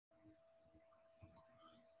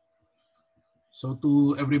So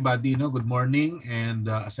to everybody, good morning. And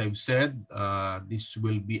as I've said, this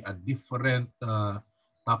will be a different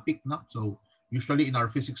topic. No? So usually in our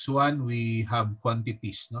Physics 1, we have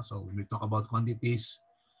quantities. No? So when we talk about quantities,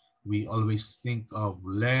 we always think of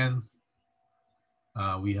length.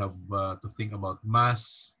 We have to think about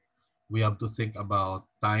mass. We have to think about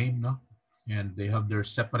time. No? And they have their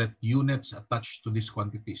separate units attached to these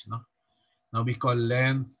quantities. No? Now we call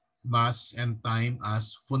length, mass, and time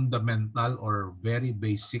as fundamental or very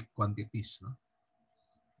basic quantities. No?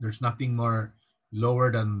 There's nothing more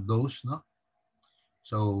lower than those. No?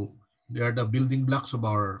 So they are the building blocks of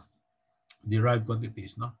our derived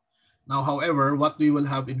quantities. No? Now, however, what we will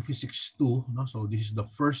have in Physics 2, no? So this is the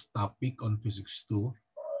first topic on Physics 2.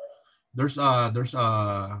 There's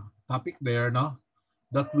a topic there, no?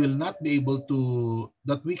 That will not be able to,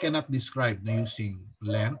 that we cannot describe, no, using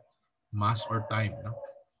length, mass, or time. No?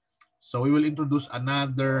 So we will introduce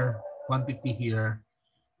another quantity here,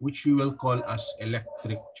 which we will call as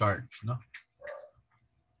electric charge. No?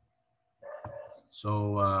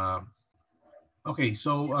 So, okay,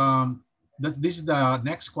 so this is the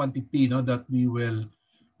next quantity, no, that we will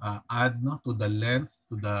add, no, to the length,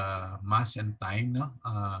 to the mass and time, no,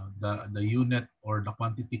 the unit or the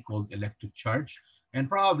quantity called electric charge, and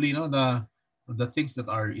probably, no, the things that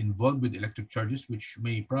are involved with electric charges, which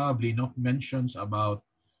may probably not mentions about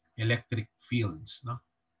electric fields. No?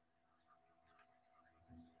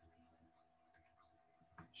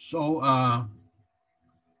 So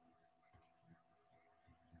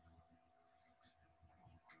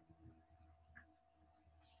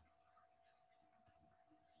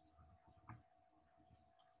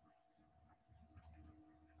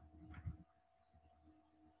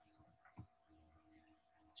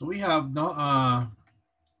so we have, no,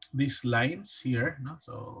 these lines here. No?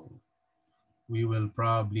 So we will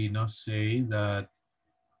probably, no, say that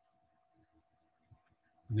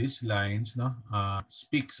these lines, no,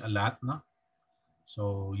 speaks a lot. No?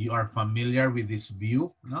 So you are familiar with this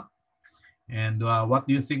view. No? And what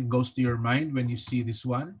do you think goes to your mind when you see this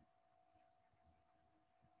one?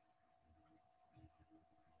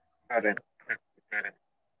 Current.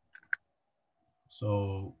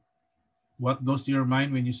 So what goes to your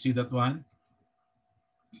mind when you see that one?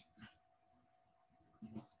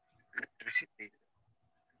 Electricity.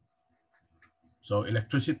 So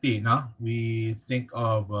electricity, no? We think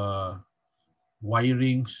of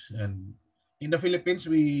wirings, and in the Philippines,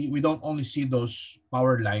 we don't only see those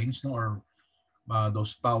power lines, no, or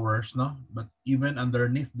those towers, no, but even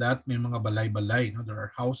underneath that may mga balay-balay. No? There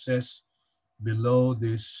are houses below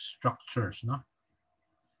these structures. No?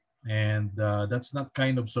 And that's not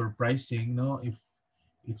kind of surprising, no, if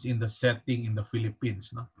it's in the setting in the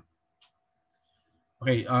Philippines. No?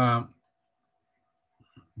 Okay,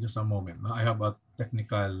 just a moment. No? I have a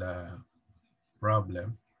technical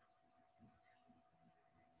problem.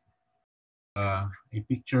 A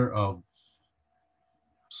picture of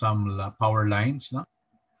some power lines. No?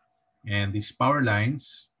 And these power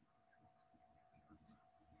lines,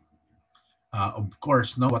 of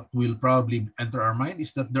course, no, what will probably enter our mind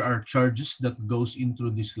is that there are charges that goes into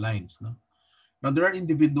these lines. No? Now, there are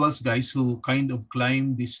individuals, guys, who kind of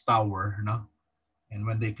climb this tower. No? And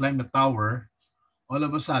when they climb the tower, all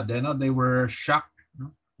of a sudden, no, they were shocked.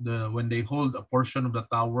 No? When they hold a portion of the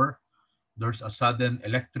tower, there's a sudden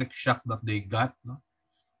electric shock that they got. No?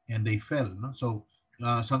 And they fell. No? So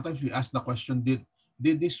sometimes we ask the question, did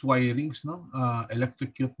these wirings, no,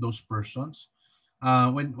 electrocute those persons?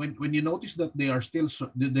 When you notice that they are still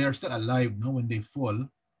alive, no, when they fall,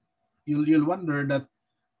 you'll wonder that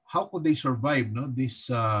how could they survive, no, this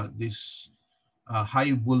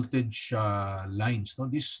high voltage lines. No,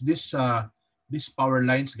 these power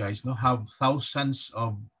lines, guys, no, have thousands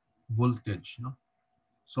of voltage. No,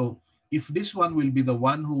 so if this one will be the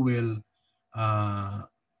one who will uh,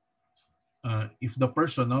 if the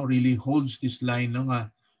person, no, really holds this line, no,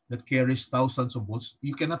 that carries thousands of volts,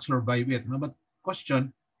 you cannot survive it. No? But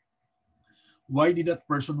question, why did that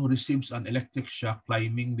person who receives an electric shock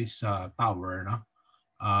climbing this tower, no,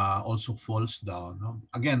 also falls down? No?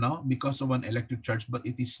 Again, no, because of an electric charge, but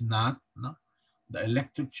it is not, no, the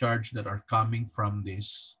electric charge that are coming from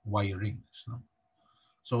these wirings. No?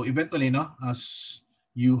 So eventually, no, as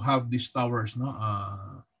you have these towers, no,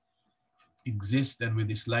 exist, and with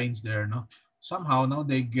these lines there, no, somehow, no,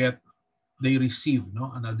 they receive,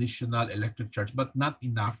 no, an additional electric charge, but not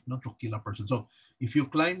enough, no, to kill a person. So if you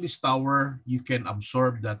climb this tower, you can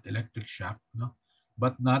absorb that electric shock, no,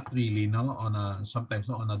 but not really, no, on a sometimes,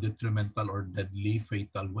 no, on a detrimental or deadly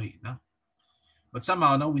fatal way. No? But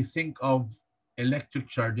somehow, no, we think of electric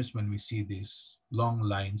charges when we see these long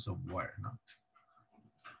lines of wire. No?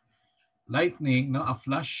 lightning, no, a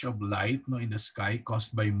flash of light, no, in the sky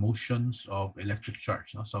caused by motions of electric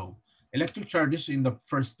charge. No? So electric charges in the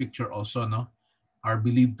first picture also, no, are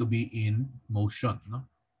believed to be in motion. No?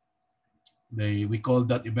 We call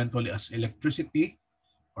that eventually as electricity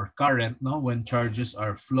or current, no, when charges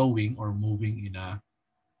are flowing or moving in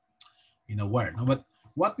a wire. No? But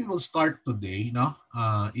what we will start today, no,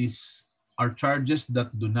 is are charges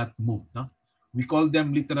that do not move. No? We call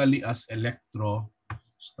them literally as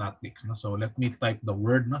electrostatics. No? So let me type the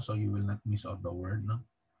word, no, so you will not miss out the word. No?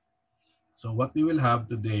 So what we will have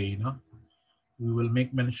today, no, we will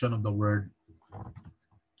make mention of the word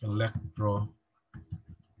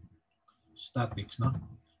electrostatics. No?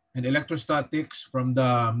 And electrostatics, from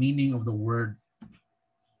the meaning of the word,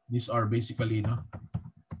 these are basically, no,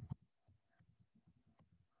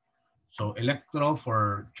 so electro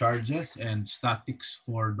for charges and statics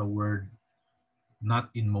for the word not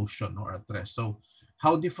in motion or at rest. So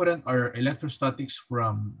how different are electrostatics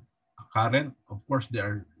from a current? Of course, they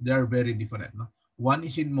are very different. No? One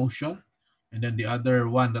is in motion, and then the other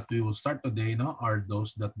one that we will start today, no, are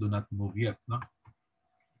those that do not move yet. No?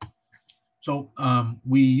 So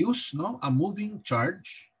we use, no, a moving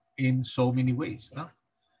charge in so many ways. No?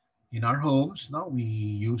 In our homes, no, we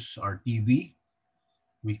use our TV.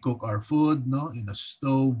 We cook our food, no, in a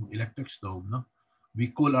stove, electric stove. No?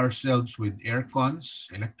 We cool ourselves with air cons,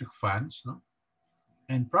 electric fans. No?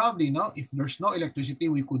 And probably, no, if there's no electricity,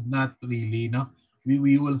 we could not really, no,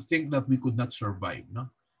 we will think that we could not survive. No?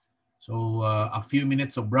 So a few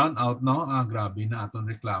minutes of brownout, no, grabe na aton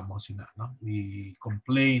reklamo sina. No? We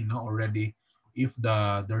complain, no, already if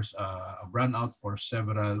there's a brownout for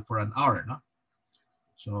an hour. No?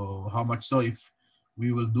 So how much so if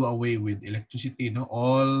we will do away with electricity, no,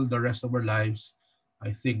 all the rest of our lives,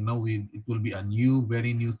 I think, no, it will be a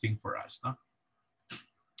very new thing for us. No?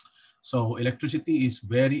 So electricity is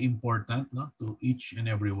very important, no, to each and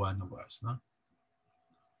every one of us. No?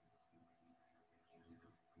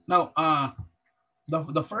 Now,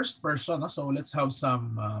 the first person, no, so let's have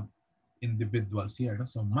some individuals here. No?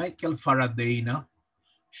 So Michael Faraday, no,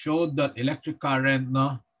 showed that electric current,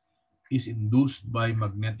 no, is induced by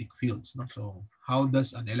magnetic fields. No? So how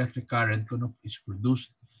does an electric current, no, is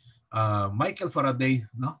produced? Michael Faraday,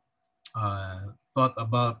 no, thought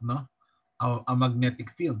about, no, a magnetic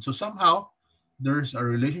field. So somehow there's a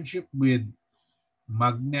relationship with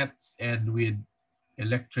magnets and with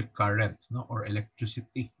electric current, no, or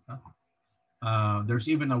electricity. No? There's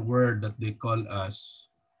even a word that they call as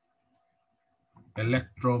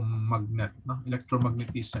electromagnet, no?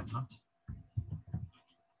 Electromagnetism. No?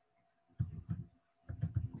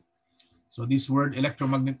 So this word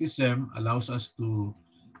electromagnetism allows us to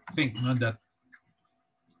think, no, that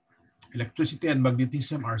electricity and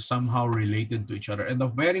magnetism are somehow related to each other. And the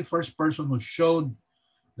very first person who showed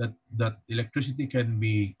that electricity can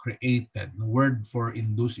be created, the word for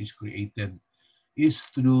induce is created, is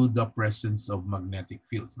through the presence of magnetic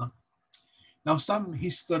fields. No? Now, some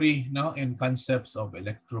history now and concepts of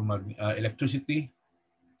electricity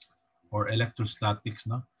or electrostatics.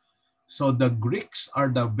 No? So the Greeks are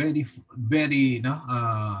the very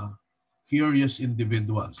no, curious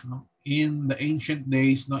individuals. No? In the ancient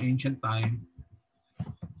days, no, ancient time,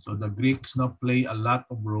 so the Greeks, no, play a lot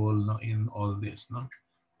of role, no, in all this. No?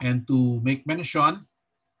 And to make mention,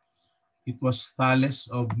 it was Thales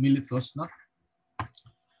of Miletus, no,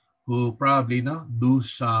 who probably, no, do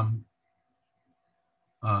some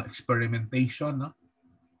experimentation. No?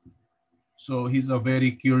 So he's a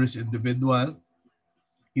very curious individual.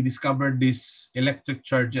 He discovered these electric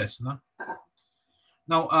charges. No?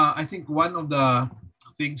 Now, I think one of the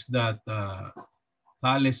things that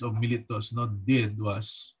Thales of Miletus, no, did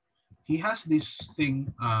was he has this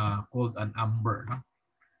thing called an amber. No?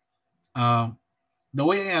 The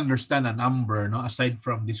way I understand an amber, no, aside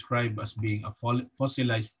from described as being a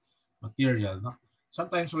fossilized material, no,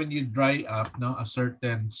 sometimes when you dry up, no, a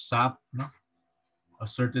certain sap, no, a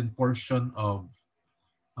certain portion of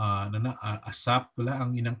a sap pala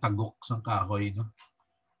ang inang tagok sa kahoy, no.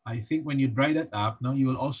 I think when you dry that up, no, you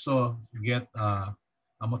will also get a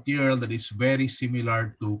material that is very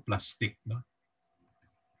similar to plastic, no.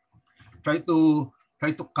 Try to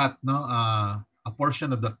cut, no, a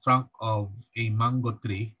portion of the trunk of a mango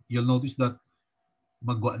tree. You'll notice that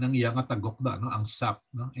magwa ng iya nga tagok da, no, ang sap,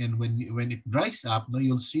 no. And when it dries up, no,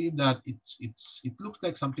 you'll see that it looks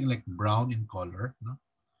like something like brown in color, no.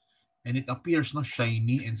 And it appears, no,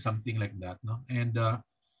 shiny and something like that, no. And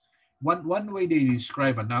one way they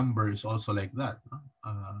describe a number is also like that, no?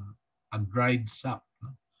 A dried sap, no?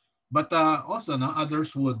 But also, no,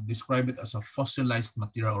 others would describe it as a fossilized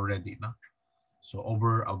material already, no. So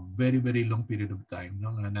over a very, very long period of time,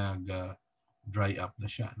 no, nga dry up na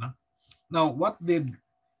siya. No? Now, what did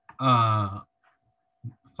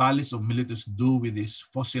Thales of Miletus do with this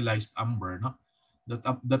fossilized amber, no?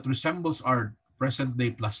 That resembles our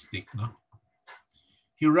present-day plastic? No?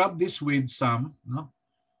 He rubbed this with some, no,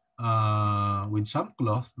 with some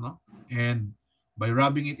cloth, no, and by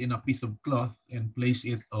rubbing it in a piece of cloth and place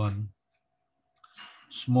it on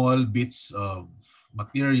small bits of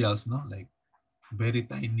materials, no, like very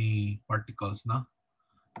tiny particles, no,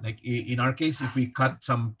 like in our case, if we cut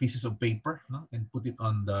some pieces of paper, no, and put it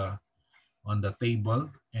on the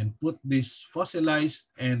table and put this fossilized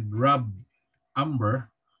and rubbed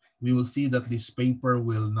amber, we will see that this paper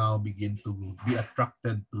will now begin to be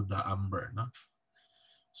attracted to the amber, no.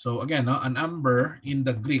 So again, no, an amber in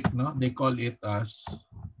the Greek, no, they call it as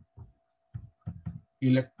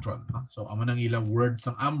electron. No? So ang manang ilang words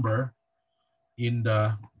ang amber in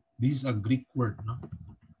this is a Greek word, no?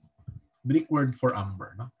 Greek word for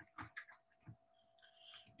amber, no?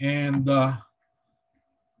 And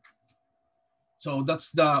so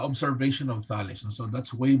that's the observation of Thales. No? So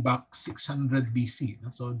that's way back 600 BC.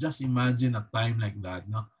 No? So just imagine a time like that,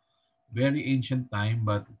 no? Very ancient time,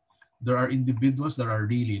 but there are individuals that are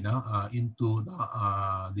really, no, into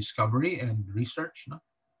discovery and research. No?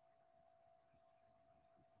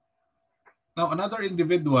 Now, another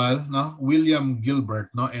individual, no, William Gilbert,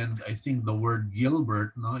 no, and I think the word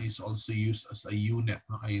Gilbert, no, is also used as a unit,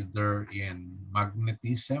 no, either in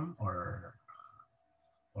magnetism or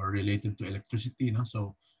related to electricity. No?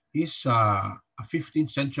 So he's a 15th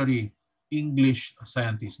century English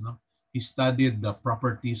scientist. No? He studied the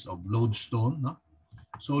properties of lodestone. No?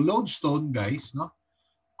 So lodestone, guys, no,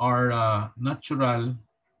 are natural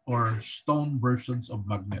or stone versions of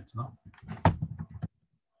magnets. No?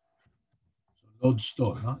 So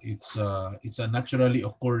lodestone, no? It's a naturally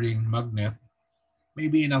occurring magnet,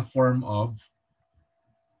 maybe in a form of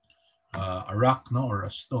a rock, no, or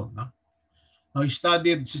a stone. No? Now, he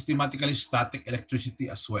studied systematically static electricity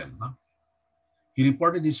as well. No? He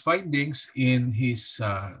reported his findings in his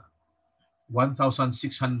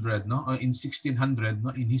 1600, no, in 1600, no,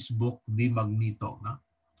 in his book De Magneto. No?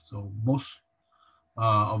 So most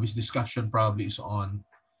of his discussion probably is on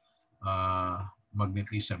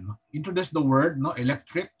magnetism. No? Introduced the word, no,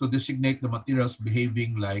 electric to designate the materials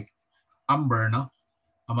behaving like amber, no,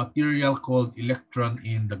 a material called electron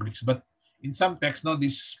in the Greeks. But in some texts, no,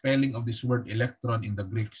 this spelling of this word electron in the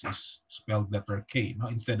Greeks is spelled letter K, no,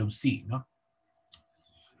 instead of C. No?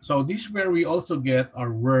 So this is where we also get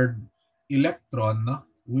our word electron, no,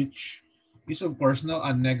 which is of course now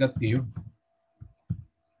a negative.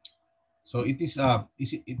 So it is a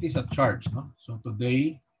charge. No? So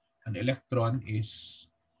today, an electron is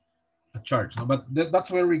a charge. No? But that's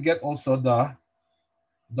where we get also the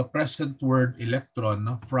present word electron,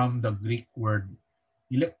 no, from the Greek word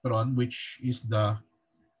electron, which is the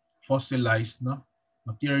fossilized, no,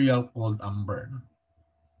 material called amber. No?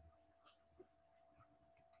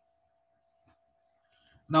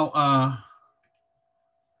 Now,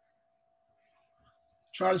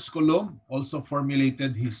 Charles Coulomb also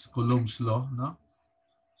formulated his Coulomb's law. No?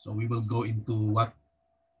 So we will go into what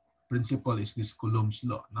principle is this Coulomb's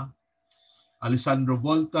law. No? Alessandro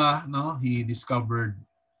Volta, no, he discovered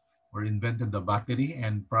or invented the battery,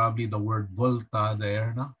 and probably the word volta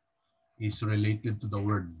there, no, is related to the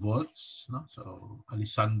word volts. No? So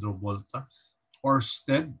Alessandro Volta.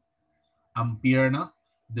 Oersted, Ampere, no?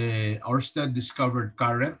 The Oersted discovered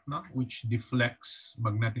current, no, which deflects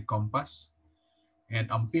magnetic compass. And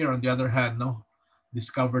Ampere, on the other hand, no,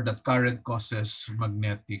 discovered that current causes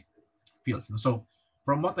magnetic fields. So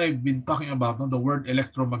from what I've been talking about, no, the word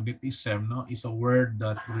electromagnetism, no, is a word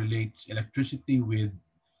that relates electricity with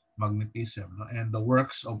magnetism. No? And the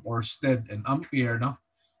works of Oersted and Ampere, no,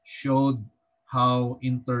 showed how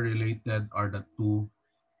interrelated are the two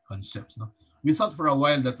concepts. No? We thought for a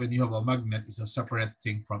while that when you have a magnet, it's a separate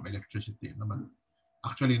thing from electricity. No? But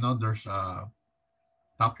actually, no, there's a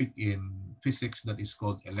topic in physics that is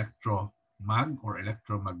called electromag or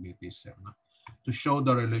electromagnetism, no? To show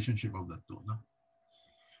the relationship of the two. No?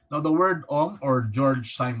 Now, the word Ohm, or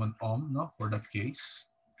George Simon Ohm, no, for that case,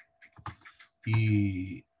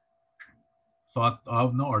 he thought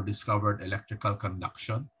of, no, or discovered electrical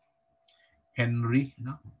conduction. Henry,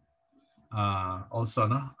 no, also,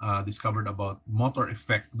 no, discovered about motor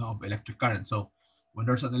effect, no, of electric current. So when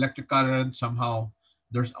there's an electric current, somehow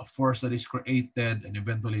there's a force that is created, and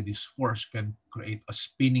eventually this force can create a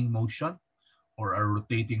spinning motion or a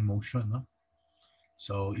rotating motion. No?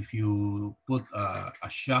 So if you put a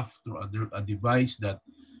shaft through a device that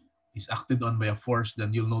is acted on by a force,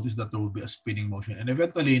 then you'll notice that there will be a spinning motion. And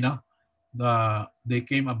eventually, no, they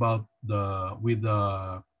came about with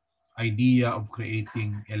the idea of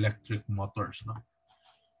creating electric motors. No?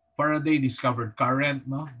 Faraday discovered current,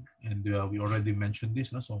 no? And we already mentioned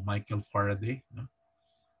this. No? So Michael Faraday, no?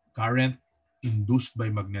 Current induced by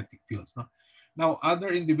magnetic fields. No? Now, other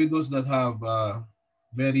individuals that have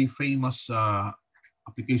very famous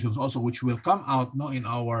applications also, which will come out, no, in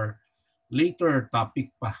our later topic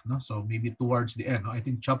pa, no? So maybe towards the end, no? I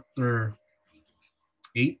think chapter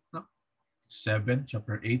 8, no? 7,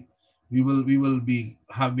 chapter 8, we will be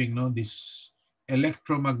having, no, this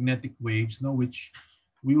electromagnetic waves, no, which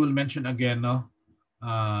we will mention again, no,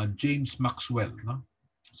 James Maxwell, no.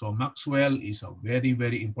 So Maxwell is a very,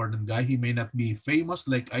 very important guy. He may not be famous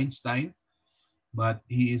like Einstein, but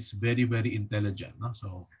he is very, very intelligent, no.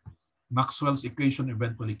 So Maxwell's equation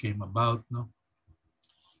eventually came about, no,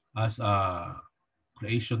 as a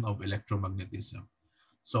creation of electromagnetism.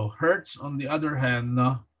 So Hertz, on the other hand,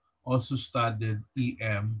 no, also studied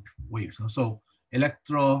EM waves. No? So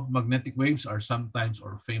electromagnetic waves are sometimes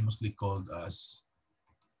or famously called as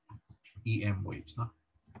EM waves. No?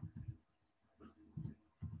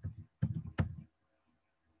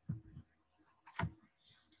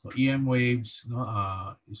 So EM waves,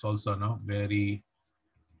 no, is also, no, very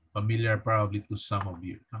familiar probably to some of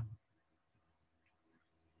you. No?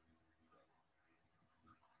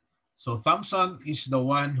 So Thomson is the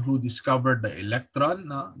one who discovered the electron,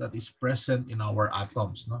 no, that is present in our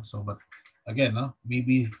atoms. No? So, but again, no,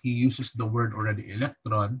 maybe he uses the word already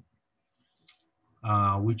electron,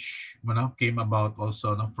 which, you know, came about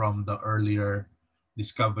also, no, from the earlier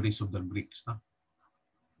discoveries of the Greeks. No?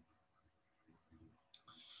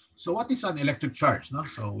 So what is an electric charge? No?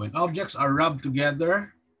 So when objects are rubbed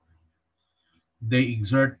together, they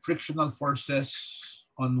exert frictional forces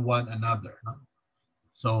on one another. No?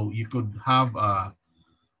 So you could have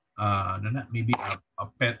maybe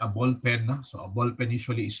a ball pen. No? So a ball pen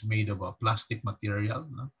usually is made of a plastic material.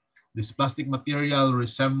 No? This plastic material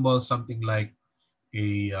resembles something like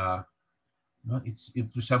a no, it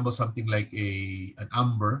resembles something like an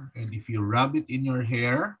amber, and if you rub it in your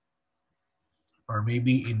hair or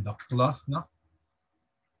maybe in the cloth, no,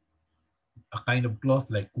 a kind of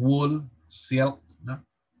cloth like wool, silk, no,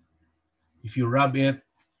 if you rub it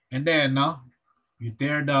and then, no, you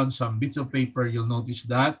tear down some bits of paper, you'll notice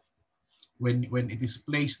that when it is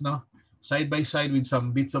placed, no, side by side with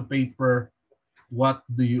some bits of paper, what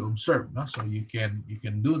do you observe? No? So you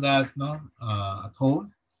can do that, no, at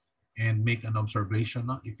home and make an observation,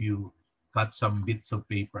 no, if you cut some bits of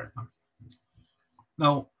paper.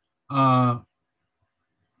 No? Now,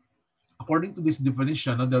 according to this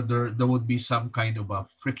definition, no, there would be some kind of a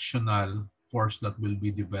frictional force that will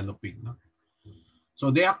be developing. No? So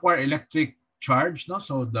they acquire electric charge. No?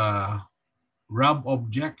 So the rub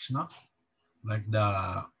objects, no? Like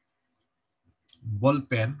the ball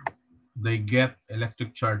pen, they get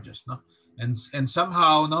electric charges. No? And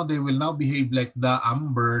somehow, no, they will now behave like the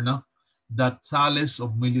amber, no, that Thales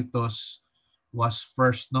of Miletus was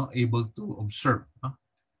first, no, able to observe. No?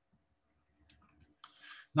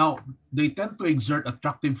 Now, they tend to exert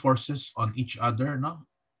attractive forces on each other, no,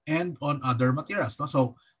 and on other materials. No?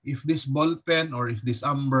 So if this ball pen or if this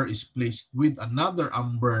amber is placed with another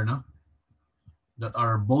amber, no, that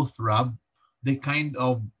are both rubbed, they kind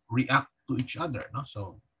of react to each other. No?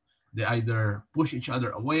 So they either push each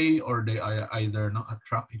other away or they either, no,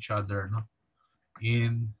 attract each other. No?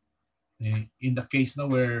 In the case, no,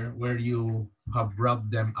 where you have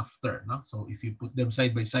rubbed them after. No? So if you put them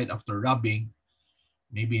side by side after rubbing,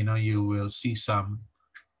 maybe, you know, you will see some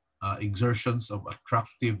exertions of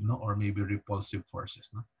attractive, no, or maybe repulsive forces.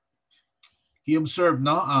 No? He observed,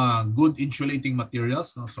 no, good insulating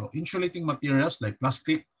materials. No? So insulating materials like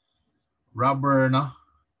plastic, rubber, no,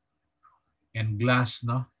 and glass,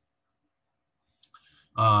 no,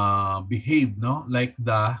 behave, no, like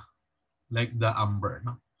the amber.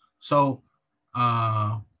 No? So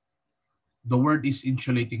the word is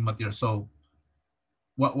insulating material. So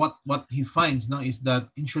what he finds now is that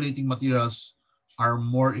insulating materials are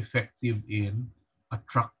more effective in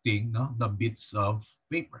attracting, no, the bits of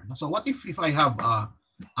paper. So what if I have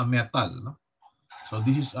a metal? No? So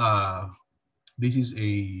this is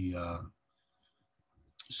a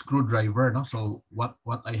screwdriver. No? So what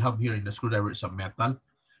I have here in the screwdriver is a metal.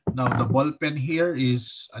 Now the ball pen here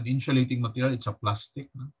is an insulating material. It's a plastic.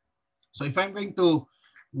 No? So if I'm going to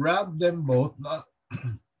rub them both, no,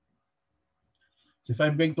 so if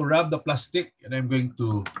I'm going to rub the plastic and I'm going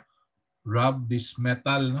to rub this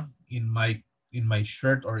metal, no, in my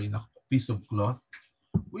shirt or in a piece of cloth,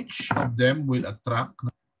 which of them will attract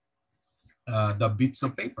the bits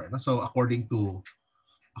of paper? No? So according to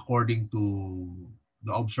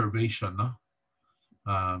the observation, no,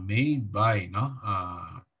 made by, no,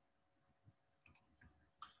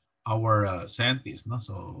 our scientists, no.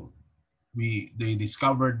 So they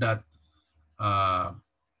discovered that uh,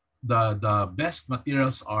 the best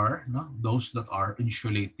materials are, no, those that are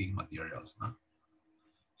insulating materials, no.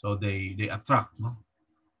 So they attract, no.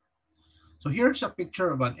 So here's a picture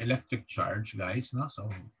of an electric charge, guys, no. So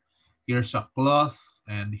here's a cloth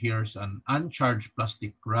and here's an uncharged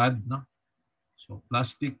plastic rod, no. So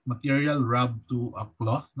plastic material rubbed to a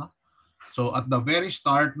cloth, no. So at the very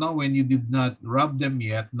start, no, when you did not rub them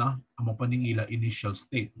yet, no, amo pa ning ila initial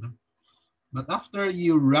state, no. But after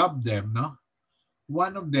you rub them, no,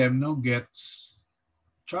 one of them, no, gets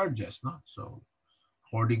charges, no. So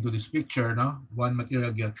according to this picture, no, one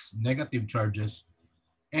material gets negative charges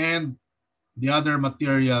and the other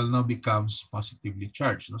material now becomes positively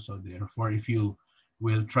charged, no. So therefore, if you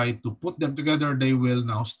will try to put them together, they will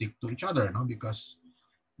now stick to each other, no, because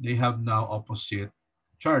they have now opposite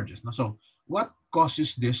charges, no. So what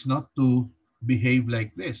causes this not to behave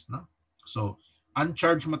like this, no? So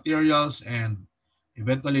uncharged materials and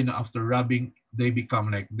eventually, no, after rubbing, they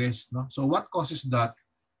become like this, no. So what causes that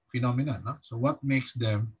phenomenon, no? So what makes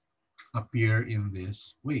them appear in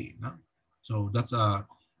this way, no? So that's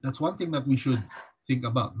one thing that we should think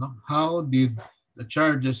about, no? How did the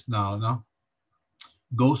charges now, no,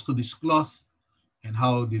 goes to this cloth, and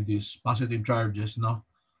how did these positive charges, no,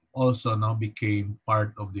 also now became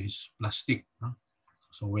part of this plastic, no?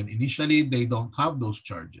 So when initially they don't have those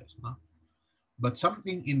charges, no, but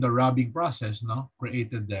something in the rubbing process, no,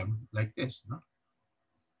 created them like this, no.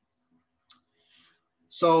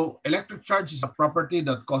 So electric charge is a property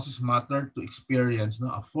that causes matter to experience, no,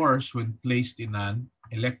 a force when placed in an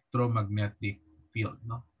electromagnetic field,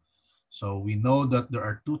 no. So we know that there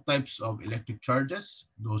are two types of electric charges,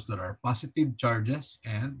 those that are positive charges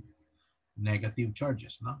and negative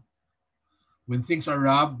charges, no. When things are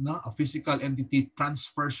rubbed, no, a physical entity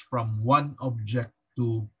transfers from one object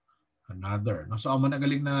to another, no. So amo na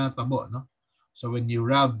galing na tabo, no. So when you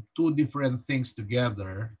rub two different things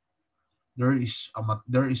together, there is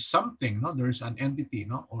something, no, there is an entity,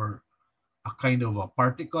 no, or a kind of a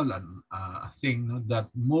particle and a thing, no, that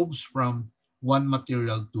moves from one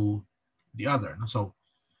material to the other, no? So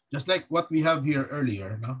just like what we have here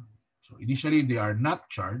earlier, no, so initially they are not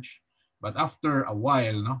charged, but after a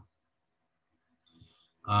while, no,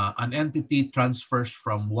 an entity transfers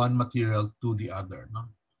from one material to the other, no.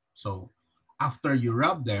 So after you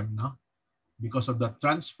rub them, no, because of the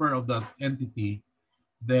transfer of that entity,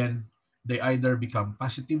 then they either become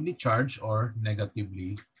positively charged or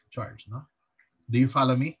negatively charged, no? Do you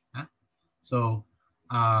follow me? Huh? So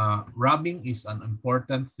rubbing is an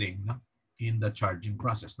important thing, no, in the charging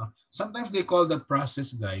process, no? Sometimes they call that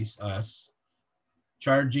process, guys, as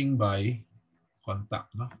charging by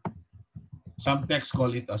contact, no? Some texts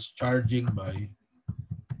call it as charging by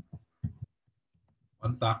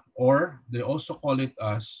contact, or they also call it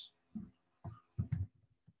as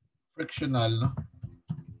frictional, no?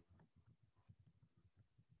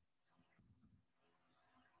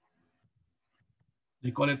 They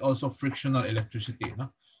call it also frictional electricity, no?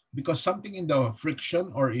 Because something in the friction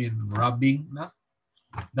or in rubbing, no,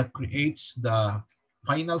 that creates the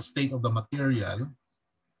final state of the material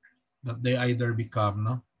that they either become,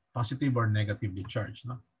 no, positive or negatively charged,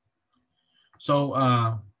 no? So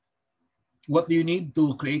what do you need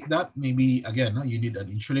to create that? Maybe again, no, you need an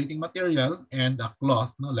insulating material and a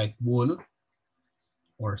cloth, no, like wool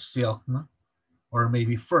or silk, no, or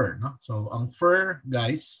maybe fur, no. So ang fur,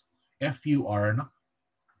 guys, F-U-R, no.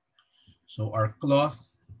 So our cloth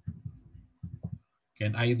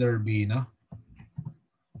can either be, no,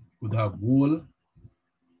 could have wool,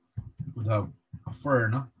 could have a fur,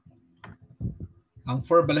 no. Ang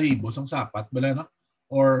fur balahibos, ang sapat bala, no,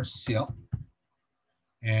 or silk.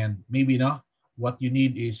 And maybe, no, what you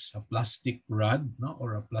need is a plastic rod, no,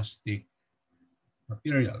 or a plastic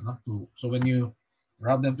material, no, to, so when you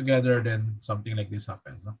rub them together, then something like this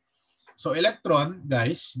happens, no. So electron,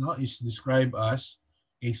 guys, no, is described as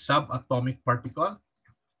a subatomic particle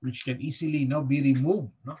which can easily, no, be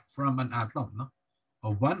removed, no, from an atom, no,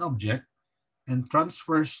 of one object and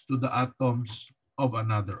transfers to the atoms of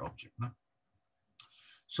another object, no.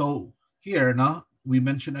 So here, no, we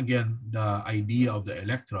mention again the idea of the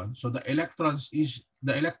electron. So the electron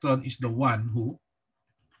is the one who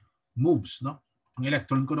moves, no. Ang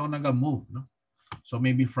electron ko na naga-move, no. So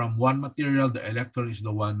maybe from one material, the electron is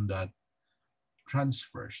the one that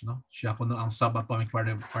transfers, no. Siya kuno ang subatomic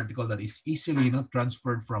particle that is easily, no,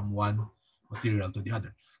 transferred from one material to the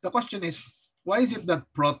other. The question is, why is it that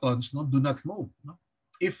protons, no, do not move, no?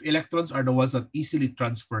 If electrons are the ones that easily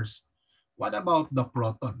transfers, What about the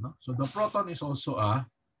proton? No? So the proton is also a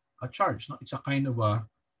charge. No? It's a kind of a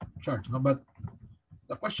charge. No? But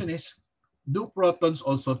the question is, do protons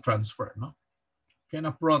also transfer? No? Can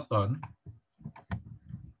a proton,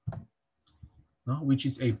 no, which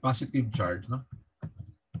is a positive charge, no,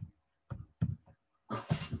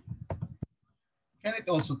 can it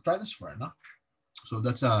also transfer? No? So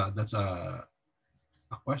that's a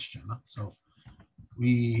question. No? So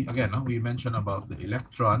we again, no, we mentioned about the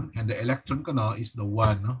electron, and the electron no, is the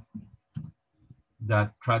one, no,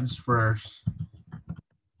 that transfers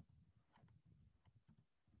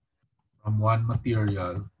from one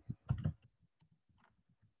material to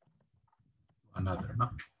another. No?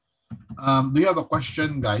 Do you have a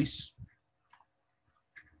question, guys?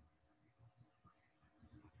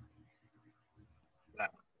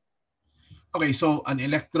 Okay, so an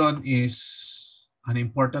electron is an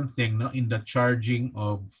important thing, no, in the charging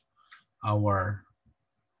of our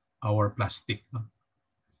plastic. No?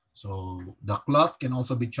 So the cloth can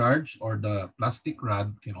also be charged, or the plastic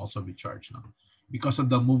rod can also be charged, no? Because of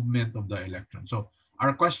the movement of the electron. So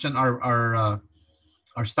our question, our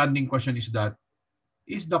standing question is that,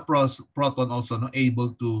 is the proton also, no, able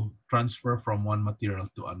to transfer from one material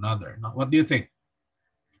to another? No? What do you think?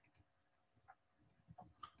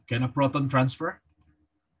 Can a proton transfer?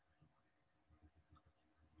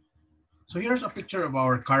 So here's a picture of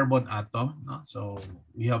our carbon atom. No? So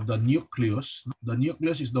we have the nucleus. The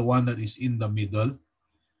nucleus is the one that is in the middle.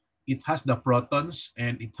 It has the protons,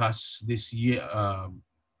 and it has this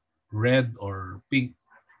red or pink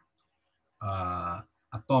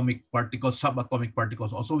atomic particles, subatomic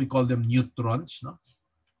particles. Also, we call them neutrons. No?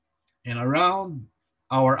 And around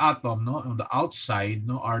our atom, no, on the outside,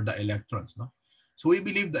 no, are the electrons. No? So we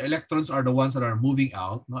believe the electrons are the ones that are moving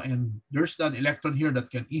out. No? And there's an electron here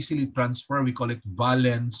that can easily transfer. We call it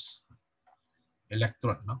valence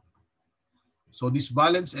electron. No? So this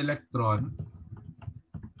valence electron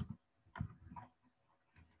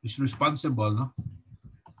is responsible, no,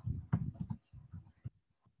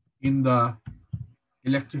 in the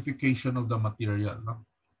electrification of the material. No?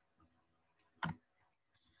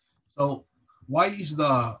 So why is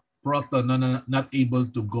the proton not able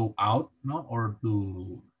to go out, no, or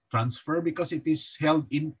to transfer? Because it is held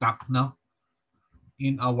intact now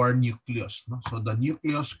in our nucleus. No? So the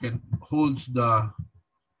nucleus holds the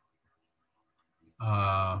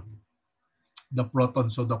proton.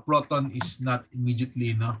 So the proton is not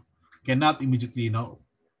immediately, no, cannot immediately, no,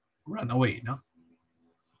 run away. No?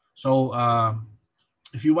 So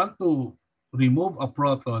if you want to remove a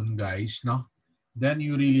proton, guys, no, then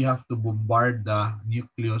you really have to bombard the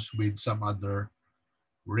nucleus with some other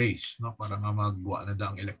rays, no, para nga magbuwa na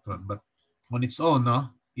ang electron. But on its own,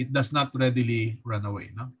 no, it does not readily run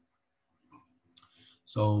away. No?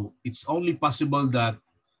 So it's only possible that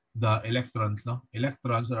the electrons, no,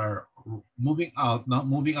 electrons that are moving out, no,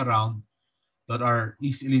 moving around, that are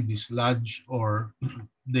easily dislodged, or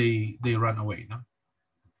they run away. No?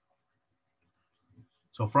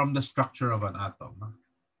 So from the structure of an atom. No?